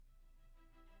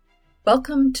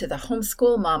Welcome to the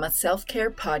Homeschool Mama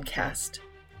Self-Care Podcast.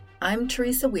 I'm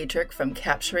Teresa Wiedrich from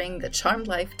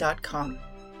CapturingTheCharmedLife.com.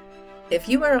 If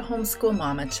you are a homeschool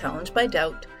mama challenged by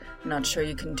doubt, not sure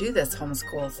you can do this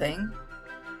homeschool thing,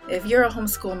 if you're a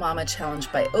homeschool mama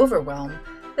challenged by overwhelm,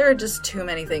 there are just too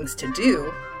many things to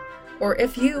do, or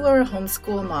if you are a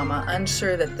homeschool mama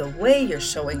unsure that the way you're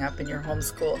showing up in your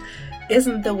homeschool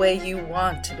isn't the way you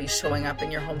want to be showing up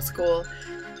in your homeschool,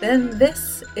 then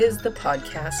this is the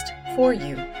podcast for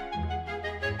you.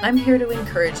 I'm here to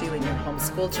encourage you in your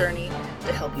homeschool journey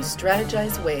to help you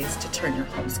strategize ways to turn your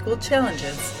homeschool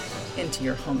challenges into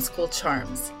your homeschool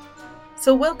charms.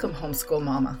 So welcome, homeschool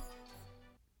mama.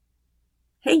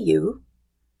 Hey you,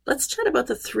 let's chat about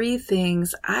the 3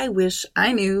 things I wish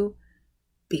I knew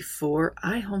before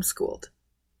I homeschooled.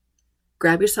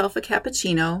 Grab yourself a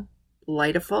cappuccino,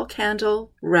 light a fall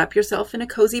candle, wrap yourself in a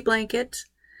cozy blanket,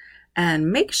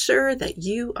 and make sure that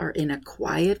you are in a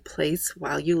quiet place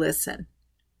while you listen.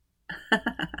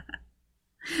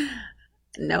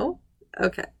 No?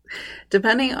 Okay.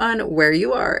 Depending on where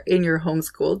you are in your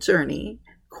homeschool journey,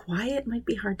 quiet might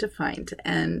be hard to find,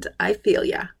 and I feel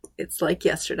ya. It's like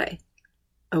yesterday.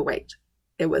 Oh wait,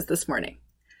 it was this morning.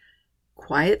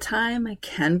 Quiet time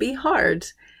can be hard,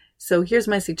 so here's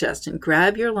my suggestion.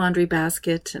 Grab your laundry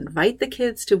basket, invite the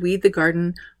kids to weed the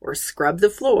garden or scrub the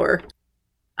floor.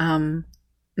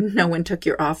 No one took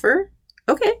your offer?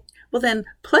 Okay, well then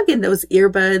plug in those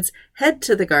earbuds, head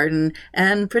to the garden,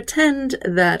 and pretend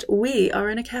that we are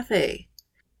in a cafe.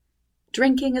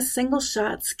 Drinking a single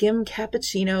shot skim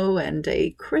cappuccino and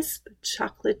a crisp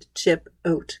chocolate chip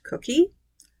oat cookie,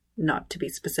 not to be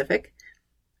specific,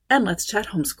 and let's chat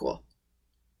homeschool.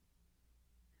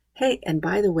 Hey, and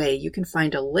by the way, you can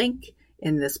find a link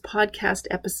in this podcast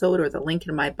episode or the link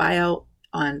in my bio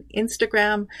on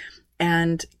Instagram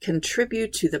and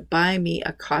contribute to the Buy Me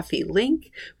a Coffee link,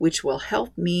 which will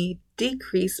help me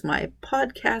decrease my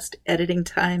podcast editing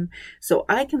time so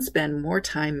I can spend more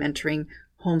time mentoring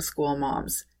homeschool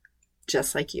moms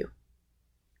just like you.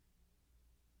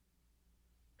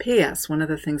 P.S. One of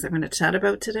the things I'm going to chat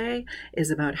about today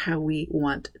is about how we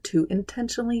want to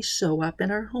intentionally show up in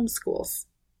our homeschools.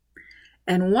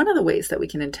 And one of the ways that we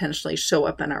can intentionally show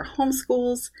up in our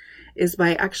homeschools is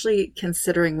by actually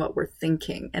considering what we're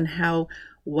thinking and how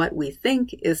what we think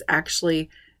is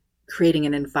actually creating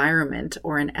an environment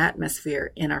or an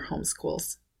atmosphere in our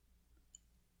homeschools.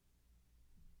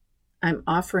 I'm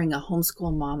offering a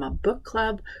Homeschool Mama book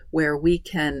club where we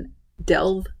can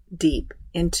delve deep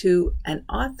into an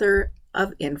author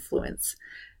of influence.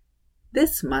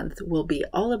 This month will be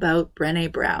all about Brené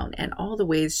Brown and all the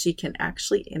ways she can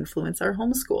actually influence our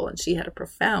homeschool. And she had a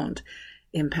profound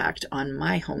impact on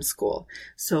my homeschool.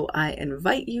 So I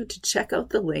invite you to check out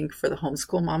the link for the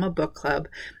Homeschool Mama Book Club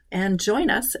and join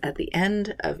us at the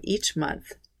end of each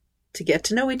month to get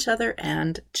to know each other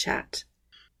and chat.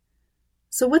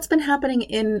 So what's been happening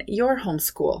in your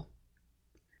homeschool?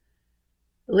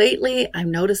 Lately,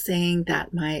 I'm noticing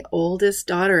that my oldest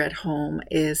daughter at home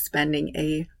is spending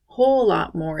a whole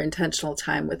lot more intentional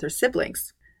time with her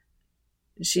siblings.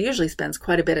 She usually spends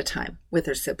quite a bit of time with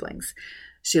her siblings.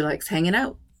 She likes hanging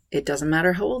out. It doesn't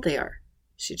matter how old they are.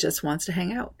 She just wants to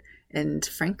hang out. And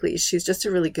frankly, she's just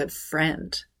a really good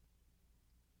friend.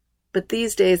 But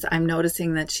these days, I'm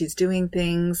noticing that she's doing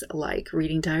things like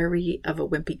reading Diary of a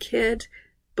Wimpy Kid,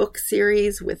 book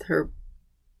series with her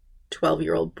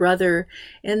 12-year-old brother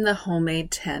in the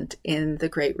homemade tent in the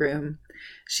great room.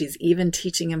 She's even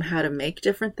teaching him how to make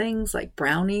different things like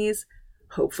brownies,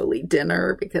 hopefully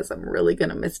dinner, because I'm really going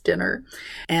to miss dinner.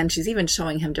 And she's even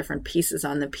showing him different pieces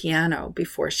on the piano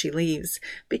before she leaves,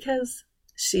 because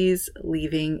she's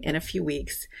leaving in a few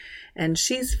weeks and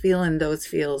she's feeling those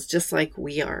feels just like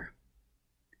we are.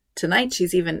 Tonight,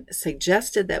 she's even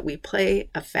suggested that we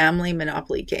play a family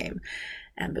Monopoly game.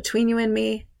 And between you and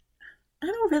me, I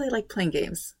don't really like playing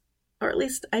games, or at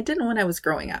least I didn't when I was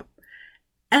growing up.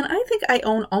 And I think I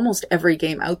own almost every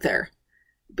game out there.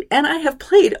 And I have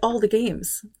played all the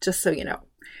games, just so you know.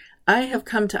 I have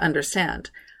come to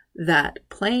understand that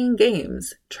playing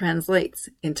games translates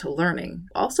into learning,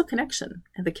 also connection.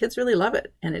 And the kids really love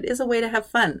it. And it is a way to have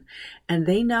fun. And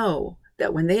they know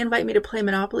that when they invite me to play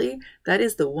Monopoly, that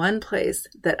is the one place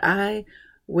that I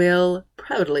will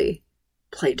proudly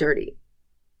play dirty.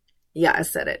 Yeah, I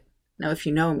said it. Now, if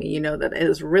you know me, you know that it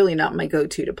is really not my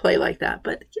go-to to play like that.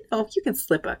 But, you can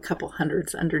slip a couple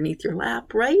hundreds underneath your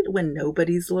lap, right? When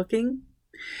nobody's looking.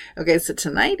 Okay, so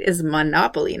tonight is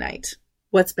Monopoly night.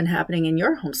 What's been happening in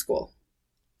your homeschool?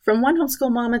 From one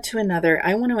homeschool mama to another,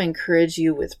 I want to encourage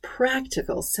you with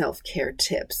practical self-care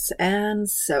tips. And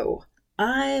so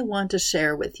I want to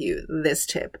share with you this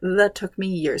tip that took me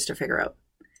years to figure out.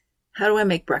 How do I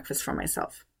make breakfast for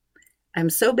myself?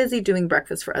 I'm so busy doing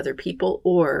breakfast for other people,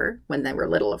 or when they were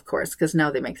little, of course, because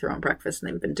now they make their own breakfast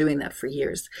and they've been doing that for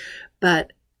years.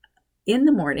 But in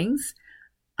the mornings,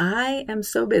 I am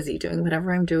so busy doing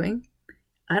whatever I'm doing,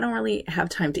 I don't really have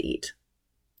time to eat.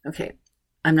 Okay,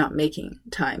 I'm not making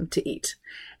time to eat.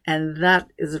 And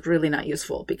that is really not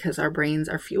useful because our brains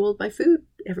are fueled by food.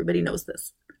 Everybody knows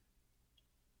this.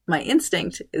 My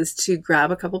instinct is to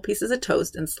grab a couple pieces of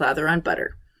toast and slather on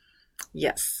butter.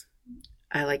 Yes,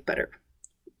 I like butter.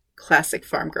 Classic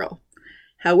farm girl.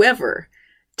 However,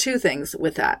 two things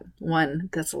with that. One,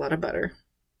 that's a lot of butter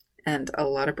and a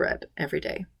lot of bread every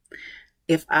day.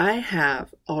 If I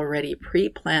have already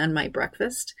pre-planned my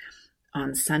breakfast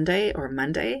on Sunday or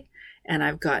Monday, and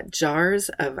I've got jars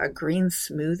of a green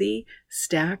smoothie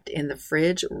stacked in the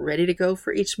fridge ready to go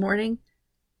for each morning,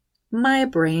 my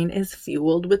brain is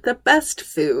fueled with the best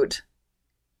food.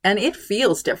 And it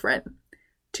feels different.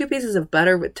 2 pieces of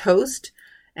butter with toast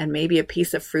and maybe a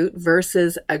piece of fruit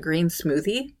versus a green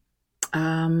smoothie,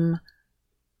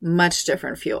 much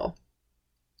different fuel.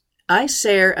 I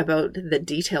share about the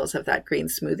details of that green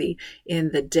smoothie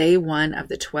in the day 1 of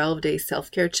the 12-day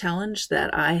self-care challenge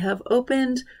that I have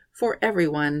opened for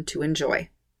everyone to enjoy.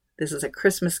 This is a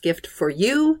Christmas gift for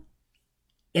you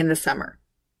in the summer.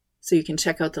 So you can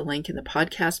check out the link in the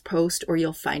podcast post, or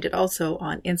you'll find it also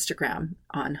on Instagram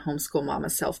on Homeschool Mama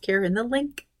Self-Care in the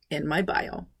link in my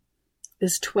bio.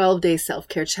 This 12-day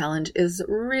self-care challenge is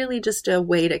really just a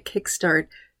way to kickstart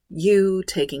you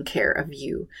taking care of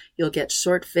you. You'll get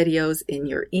short videos in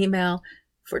your email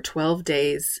for 12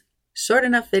 days, short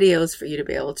enough videos for you to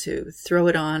be able to throw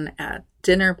it on at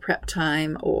dinner prep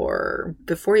time or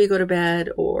before you go to bed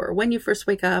or when you first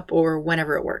wake up or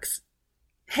whenever it works.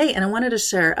 Hey, and I wanted to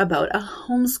share about a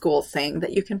homeschool thing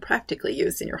that you can practically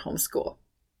use in your homeschool.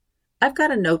 I've got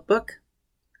a notebook,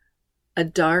 a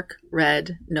dark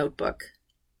red notebook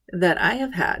that I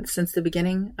have had since the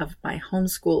beginning of my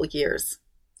homeschool years.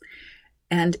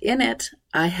 And in it,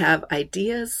 I have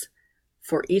ideas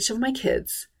for each of my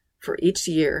kids for each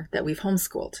year that we've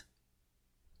homeschooled.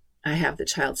 I have the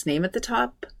child's name at the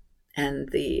top and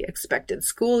the expected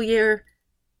school year,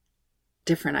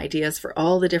 different ideas for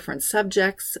all the different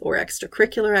subjects or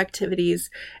extracurricular activities,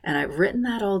 and I've written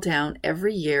that all down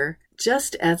every year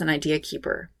just as an idea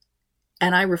keeper.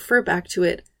 And I refer back to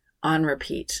it on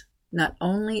repeat. Not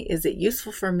only is it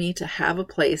useful for me to have a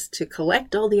place to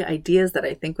collect all the ideas that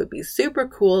I think would be super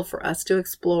cool for us to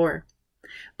explore,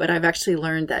 but I've actually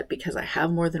learned that because I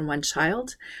have more than one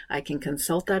child, I can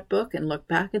consult that book and look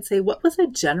back and say, what was I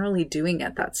generally doing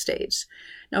at that stage?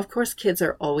 Now, of course, kids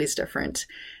are always different.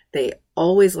 They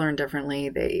always learn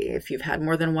differently. If you've had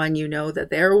more than one, you know that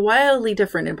they're wildly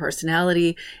different in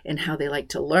personality, in how they like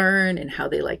to learn, and how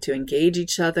they like to engage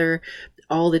each other.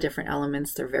 All the different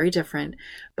elements, they're very different.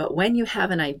 But when you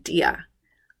have an idea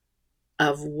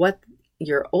of what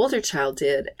your older child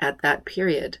did at that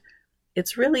period,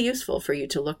 it's really useful for you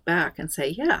to look back and say,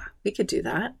 yeah, we could do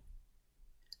that.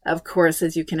 Of course,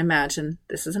 as you can imagine,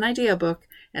 this is an idea book,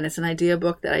 and it's an idea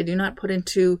book that I do not put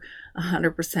into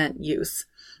 100% use.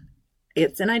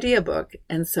 It's an idea book,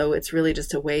 and so it's really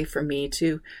just a way for me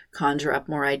to conjure up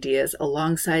more ideas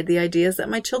alongside the ideas that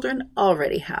my children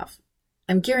already have.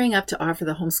 I'm gearing up to offer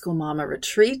the Homeschool Mama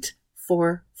Retreat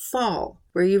for fall,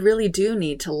 where you really do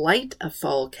need to light a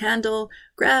fall candle,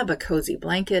 grab a cozy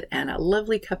blanket and a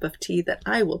lovely cup of tea that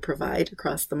I will provide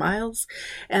across the miles,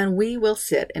 and we will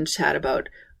sit and chat about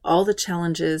all the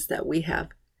challenges that we have,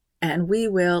 and we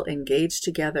will engage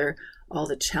together all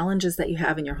the challenges that you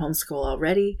have in your homeschool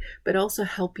already, but also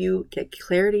help you get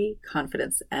clarity,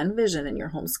 confidence, and vision in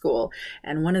your homeschool.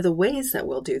 And one of the ways that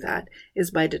we'll do that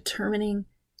is by determining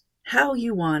how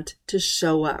you want to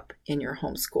show up in your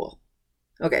homeschool.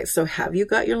 Okay, so have you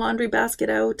got your laundry basket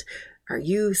out? Are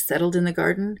you settled in the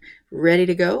garden, ready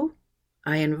to go?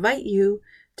 I invite you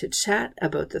to chat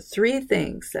about the 3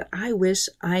 things that I wish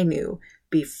I knew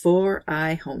before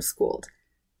I homeschooled.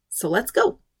 So let's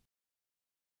go.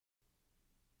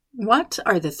 What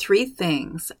are the 3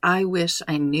 things I wish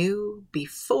I knew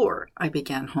before I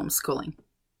began homeschooling?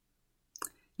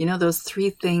 You know, those 3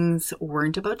 things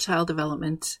weren't about child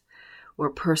development or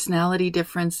personality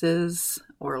differences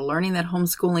or learning that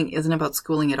homeschooling isn't about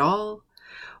schooling at all,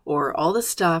 or all the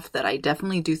stuff that I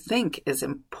definitely do think is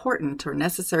important or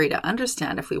necessary to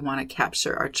understand if we want to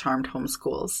capture our charmed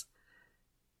homeschools.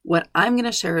 What I'm going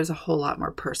to share is a whole lot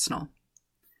more personal.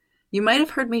 You might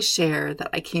have heard me share that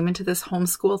I came into this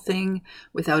homeschool thing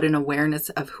without an awareness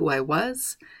of who I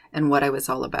was and what I was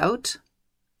all about.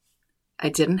 I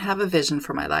didn't have a vision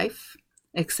for my life.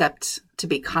 except to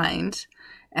be kind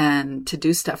and to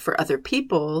do stuff for other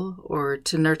people or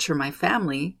to nurture my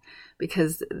family,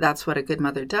 because that's what a good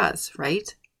mother does,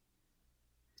 right?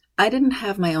 I didn't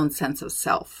have my own sense of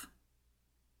self.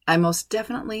 I most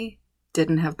definitely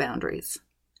didn't have boundaries.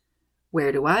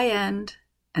 Where do I end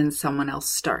and someone else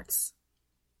starts?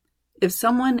 If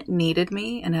someone needed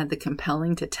me and had the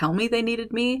compelling to tell me they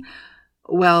needed me,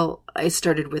 well, I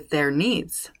started with their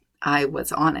needs. I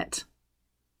was on it.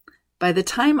 By the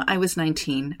time I was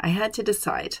 19, I had to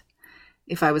decide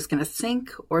if I was going to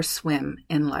sink or swim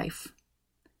in life.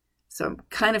 So I'm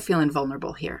kind of feeling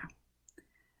vulnerable here.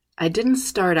 I didn't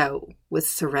start out with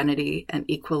serenity and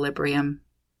equilibrium.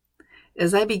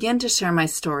 As I begin to share my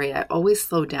story, I always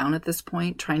slow down at this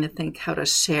point, trying to think how to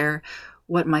share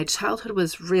what my childhood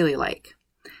was really like,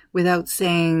 without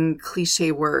saying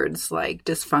cliche words like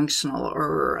dysfunctional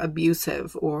or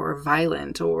abusive or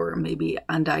violent or maybe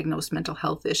undiagnosed mental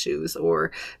health issues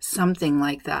or something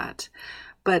like that.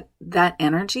 But that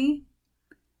energy,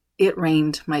 it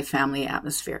reigned my family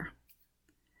atmosphere.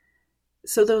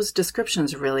 So those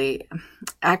descriptions really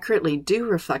accurately do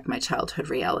reflect my childhood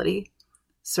reality,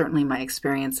 certainly my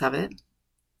experience of it.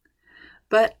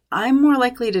 But I'm more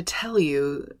likely to tell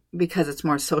you, because it's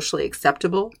more socially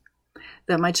acceptable,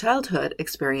 that my childhood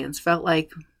experience felt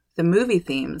like the movie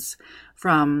themes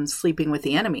from Sleeping with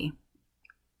the Enemy,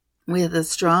 with a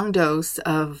strong dose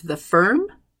of The Firm,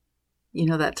 you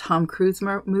know, that Tom Cruise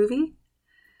movie,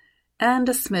 and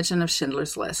a smidgen of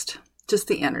Schindler's List, just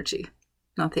the energy,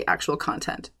 not the actual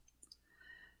content.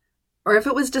 Or if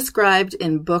it was described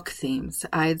in book themes,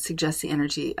 I'd suggest the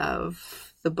energy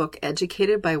of the book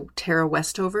Educated by Tara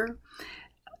Westover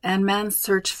and Man's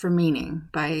Search for Meaning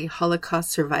by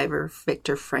Holocaust survivor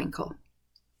Viktor Frankl.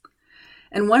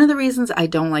 And one of the reasons I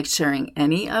don't like sharing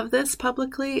any of this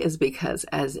publicly is because,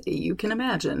 as you can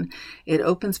imagine, it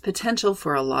opens potential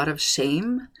for a lot of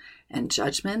shame and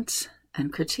judgment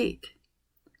and critique.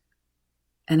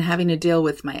 And having to deal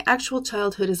with my actual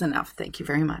childhood is enough. Thank you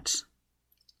very much.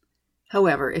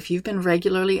 However, if you've been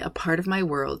regularly a part of my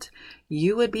world,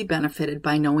 you would be benefited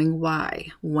by knowing why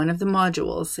one of the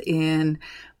modules in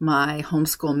my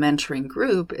homeschool mentoring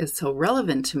group is so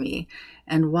relevant to me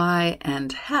and why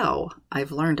and how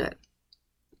I've learned it.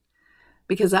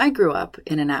 Because I grew up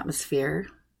in an atmosphere,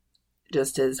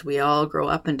 just as we all grow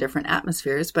up in different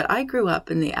atmospheres, but I grew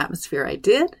up in the atmosphere I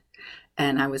did,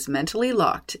 and I was mentally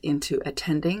locked into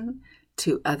attending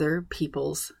to other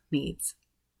people's needs.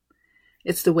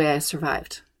 It's the way I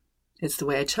survived. It's the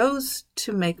way I chose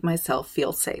to make myself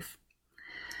feel safe.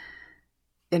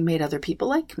 It made other people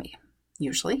like me,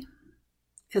 usually,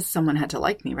 because someone had to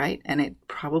like me, right? And it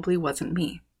probably wasn't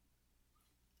me.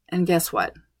 And guess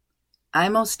what? I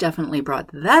most definitely brought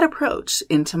that approach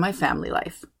into my family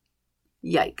life.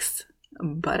 Yikes,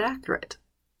 but accurate.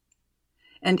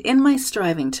 And in my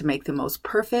striving to make the most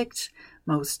perfect,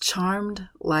 most charmed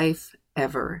life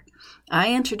ever,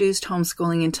 I introduced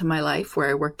homeschooling into my life, where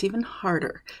I worked even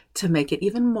harder to make it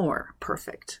even more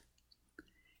perfect.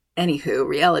 Anywho,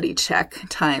 reality check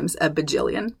times a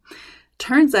bajillion.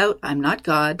 Turns out I'm not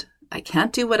God. I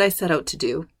can't do what I set out to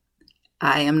do.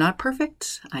 I am not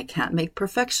perfect. I can't make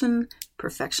perfection.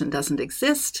 Perfection doesn't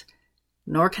exist.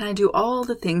 Nor can I do all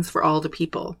the things for all the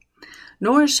people.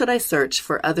 Nor should I search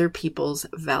for other people's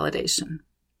validation.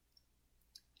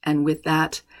 And with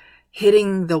that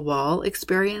hitting the wall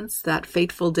experience, that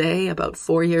fateful day about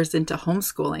 4 years into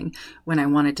homeschooling, when I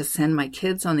wanted to send my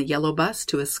kids on the yellow bus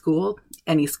to a school,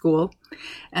 any school,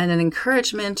 and an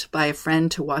encouragement by a friend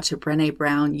to watch a Brené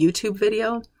Brown YouTube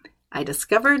video, I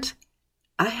discovered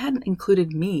I hadn't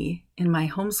included me in my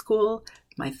homeschool,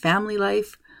 my family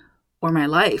life, or my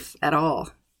life at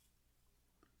all.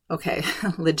 Okay,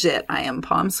 legit, I am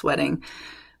palm sweating,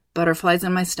 butterflies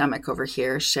in my stomach over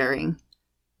here, sharing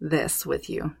this with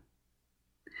you.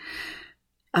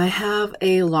 I have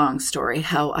a long story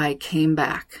how I came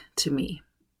back to me.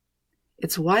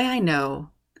 It's why I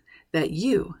know that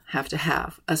you have to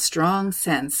have a strong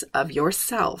sense of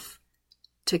yourself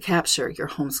to capture your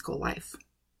homeschool life,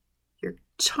 your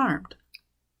charmed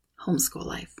homeschool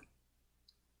life.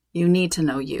 You need to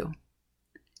know you,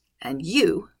 and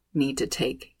you need to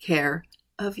take care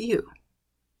of you.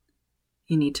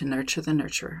 You need to nurture the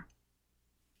nurturer.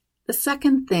 The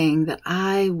second thing that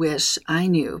I wish I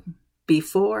knew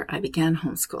before I began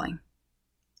homeschooling.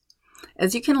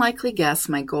 As you can likely guess,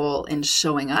 my goal in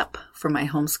showing up for my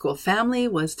homeschool family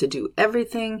was to do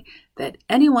everything that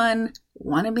anyone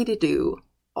wanted me to do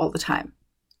all the time.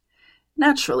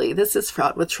 Naturally, this is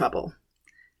fraught with trouble.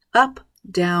 Up,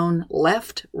 down,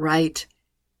 left, right,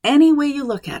 any way you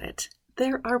look at it,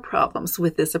 there are problems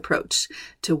with this approach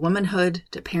to womanhood,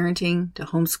 to parenting, to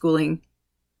homeschooling.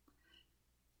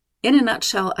 In a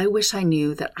nutshell, I wish I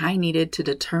knew that I needed to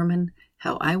determine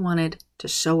how I wanted to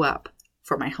show up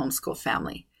for my homeschool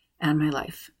family and my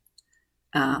life.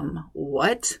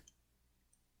 What?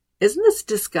 Isn't this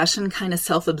discussion kind of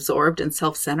self-absorbed and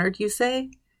self-centered, you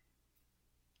say?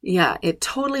 Yeah, it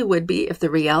totally would be if the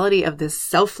reality of this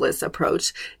selfless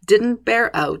approach didn't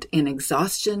bear out in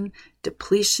exhaustion,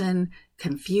 depletion,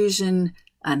 confusion,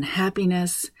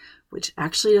 unhappiness, which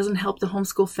actually doesn't help the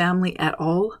homeschool family at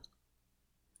all.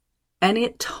 And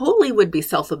it totally would be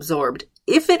self-absorbed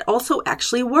if it also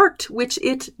actually worked, which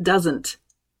it doesn't.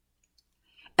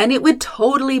 And it would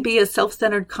totally be a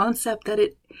self-centered concept that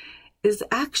it is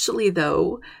actually,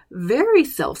 though, very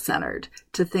self-centered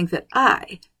to think that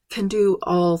I can do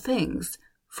all things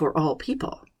for all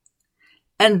people.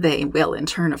 And they will, in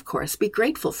turn, of course, be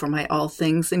grateful for my all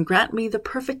things and grant me the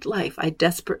perfect life I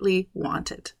desperately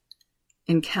wanted.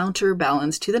 In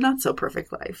counterbalance to the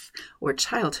not-so-perfect life or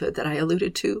childhood that I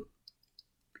alluded to.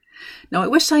 Now, I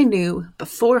wish I knew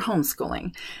before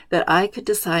homeschooling that I could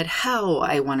decide how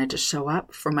I wanted to show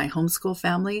up for my homeschool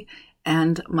family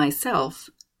and myself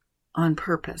on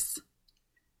purpose.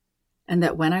 And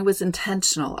that when I was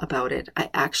intentional about it, I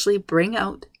actually bring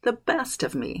out the best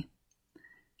of me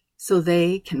so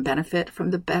they can benefit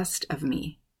from the best of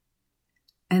me.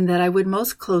 And that I would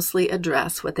most closely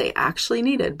address what they actually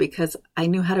needed because I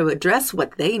knew how to address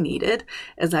what they needed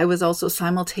as I was also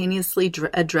simultaneously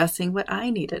addressing what I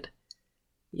needed.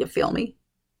 You feel me?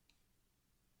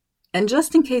 And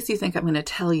just in case you think I'm going to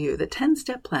tell you the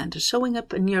 10-step plan to showing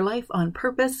up in your life on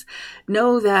purpose,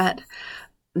 know that,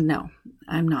 no,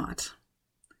 I'm not.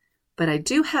 But I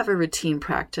do have a routine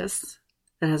practice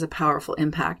that has a powerful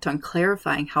impact on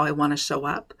clarifying how I want to show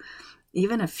up,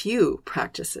 even a few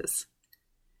practices.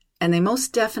 And they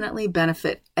most definitely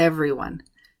benefit everyone,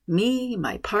 me,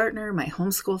 my partner, my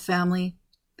homeschool family.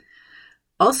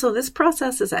 Also, this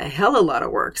process is a hell of a lot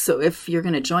of work, so if you're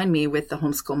going to join me with the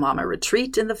Homeschool Mama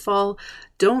Retreat in the fall,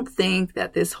 don't think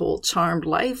that this whole charmed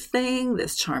life thing,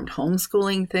 this charmed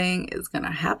homeschooling thing is going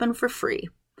to happen for free.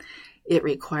 It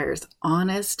requires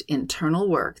honest internal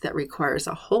work that requires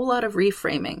a whole lot of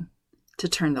reframing to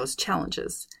turn those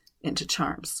challenges into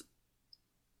charms.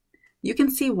 You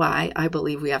can see why I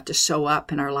believe we have to show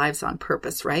up in our lives on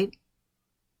purpose, right?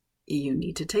 You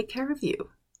need to take care of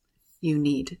you. You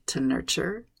need to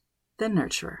nurture the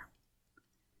nurturer.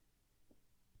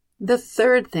 The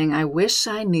third thing I wish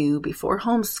I knew before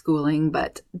homeschooling,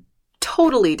 but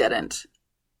totally didn't.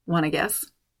 Want to guess?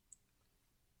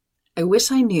 I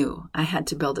wish I knew I had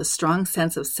to build a strong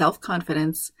sense of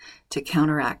self-confidence to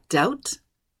counteract doubt,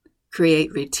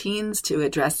 create routines to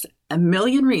address a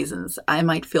million reasons I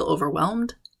might feel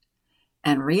overwhelmed,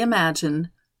 and reimagine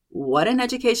what an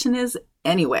education is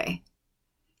anyway.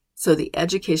 So the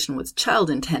education was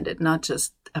child-intended, not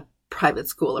just a private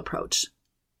school approach.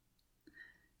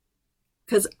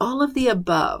 Because all of the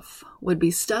above would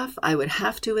be stuff I would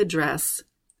have to address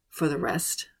for the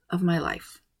rest of my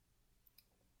life.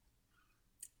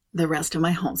 The rest of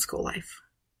my homeschool life.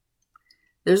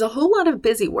 There's a whole lot of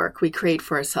busy work we create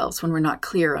for ourselves when we're not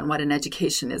clear on what an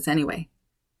education is anyway.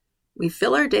 We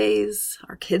fill our days,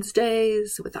 our kids'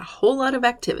 days, with a whole lot of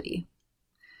activity.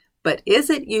 But is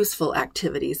it useful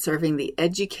activity serving the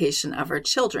education of our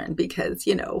children? Because,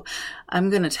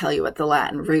 I'm going to tell you what the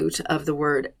Latin root of the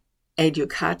word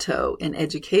educato in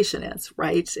education is,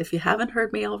 right? If you haven't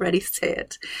heard me already say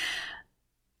it.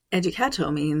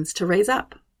 Educato means to raise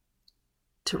up.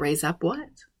 To raise up what?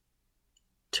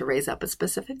 To raise up a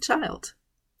specific child.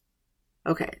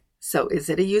 Okay, so is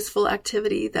it a useful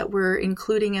activity that we're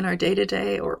including in our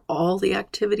day-to-day, or all the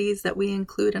activities that we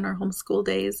include in our homeschool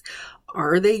days?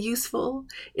 Are they useful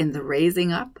in the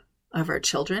raising up of our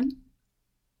children?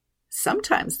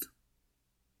 Sometimes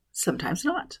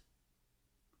not.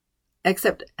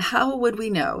 Except how would we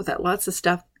know that lots of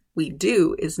stuff we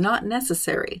do is not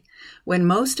necessary when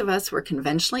most of us were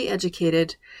conventionally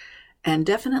educated and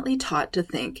definitely taught to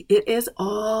think it is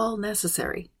all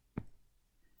necessary?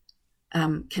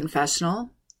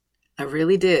 Confessional, I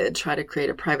really did try to create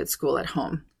a private school at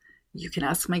home. You can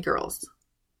ask my girls.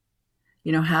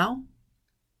 You know how?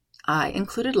 I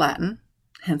included Latin,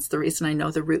 hence the reason I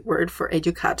know the root word for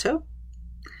educato.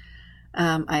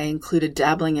 I included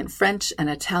dabbling in French and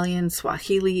Italian,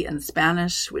 Swahili, and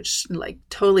Spanish, which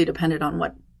totally depended on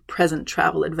what present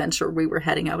travel adventure we were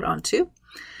heading out on to.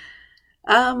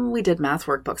 We did math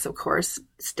workbooks, of course,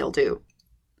 still do.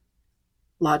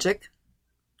 Logic,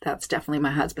 that's definitely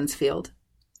my husband's field.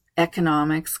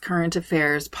 Economics, current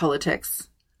affairs, politics,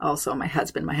 also my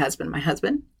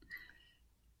husband.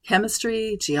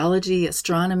 chemistry, geology,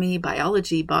 astronomy,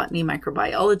 biology, botany,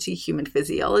 microbiology, human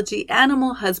physiology,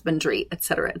 animal husbandry,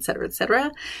 etc., etc.,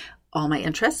 etc. All my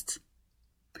interests.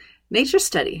 Nature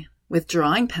study with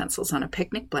drawing pencils on a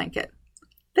picnic blanket.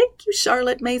 Thank you,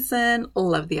 Charlotte Mason.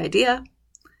 Love the idea.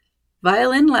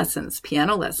 Violin lessons,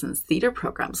 piano lessons, theater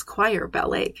programs, choir,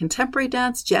 ballet, contemporary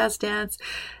dance, jazz dance,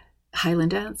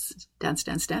 Highland dance,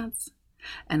 dance.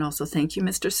 And also thank you,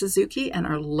 Mr. Suzuki and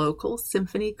our local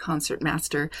symphony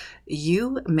concertmaster.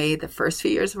 You made the first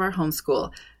few years of our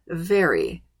homeschool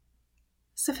very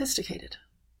sophisticated.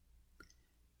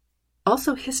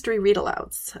 Also history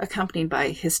read-alouds, accompanied by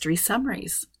history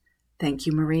summaries. Thank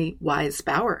you, Marie Wise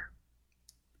Bauer.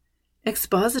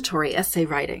 Expository essay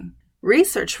writing,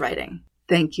 research writing.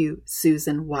 Thank you,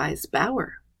 Susan Wise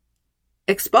Bauer.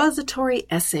 Expository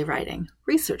essay writing,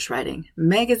 research writing,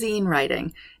 magazine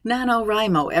writing,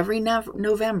 NaNoWriMo every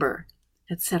November,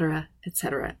 etc.,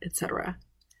 etc., etc.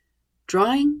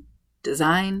 Drawing,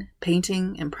 design,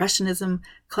 painting, impressionism,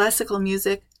 classical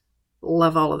music.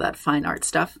 Love all of that fine art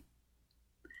stuff.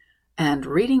 And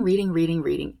reading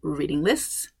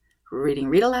lists, reading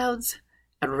read-alouds,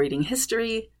 reading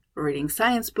history, reading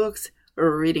science books,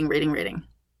 reading.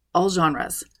 All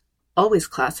genres, always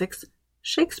classics,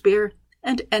 Shakespeare,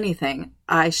 and anything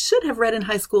I should have read in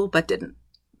high school but didn't.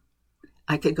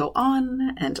 I could go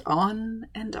on and on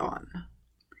and on.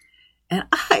 And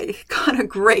I got a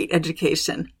great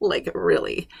education, like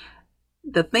really.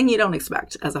 The thing you don't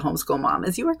expect as a homeschool mom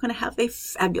is you are going to have a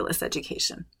fabulous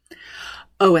education.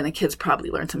 Oh, and the kids probably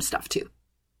learned some stuff too.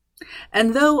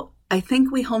 And though I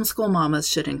think we homeschool mamas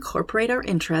should incorporate our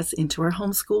interests into our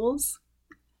homeschools,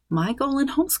 my goal in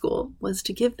homeschool was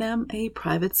to give them a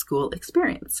private school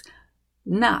experience,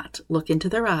 not look into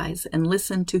their eyes and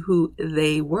listen to who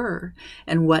they were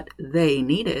and what they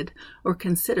needed or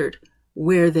considered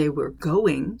where they were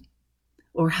going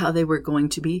or how they were going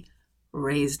to be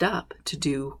raised up to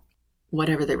do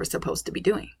whatever they were supposed to be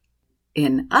doing.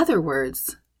 In other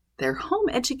words, their home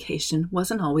education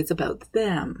wasn't always about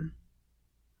them.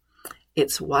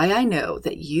 It's why I know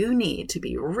that you need to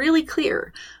be really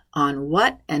clear on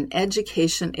what an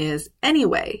education is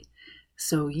anyway,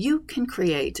 so you can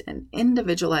create an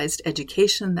individualized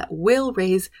education that will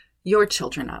raise your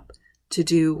children up to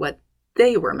do what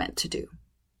they were meant to do.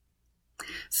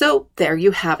 So there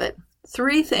you have it.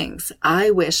 3 things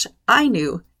I wish I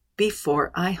knew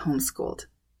before I homeschooled.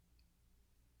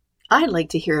 I'd like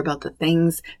to hear about the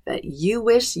things that you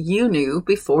wish you knew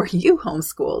before you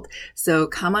homeschooled. So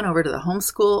come on over to the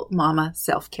Homeschool Mama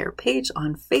Self-Care page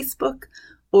on Facebook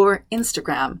or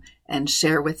Instagram and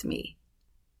share with me.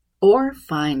 Or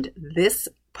find this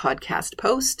podcast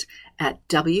post at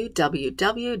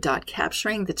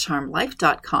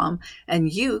www.capturingthecharmedlife.com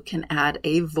and you can add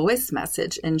a voice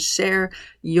message and share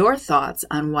your thoughts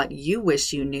on what you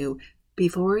wish you knew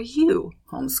before you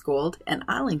homeschooled, and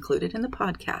I'll include it in the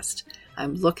podcast.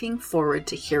 I'm looking forward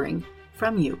to hearing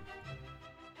from you.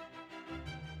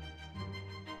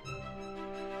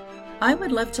 I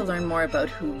would love to learn more about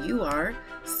who you are,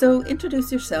 so introduce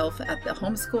yourself at the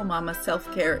Homeschool Mama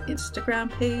Self-Care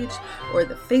Instagram page or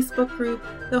the Facebook group,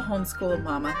 the Homeschool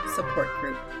Mama Support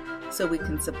Group, so we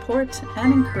can support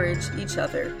and encourage each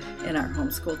other in our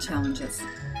homeschool challenges.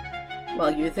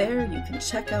 While you're there, you can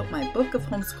check out my book of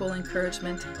homeschool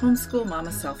encouragement, Homeschool Mama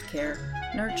Self-Care,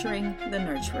 Nurturing the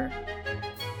Nurturer.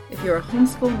 If you're a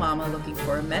homeschool mama looking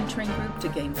for a mentoring group to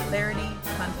gain clarity,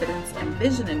 confidence, and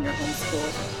vision in your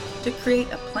homeschool, to create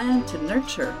a plan to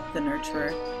nurture the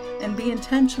nurturer, and be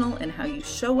intentional in how you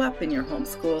show up in your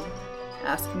homeschool,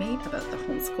 ask me about the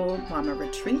Homeschool Mama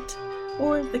Retreat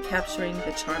or the Capturing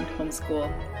the Charmed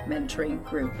Homeschool Mentoring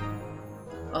Group.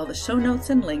 All the show notes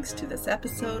and links to this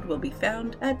episode will be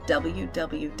found at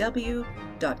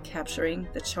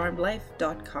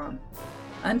www.capturingthecharmedlife.com.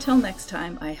 Until next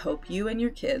time, I hope you and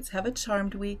your kids have a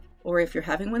charmed week, or if you're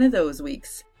having one of those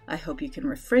weeks, I hope you can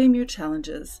reframe your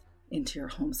challenges into your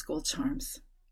homeschool charms.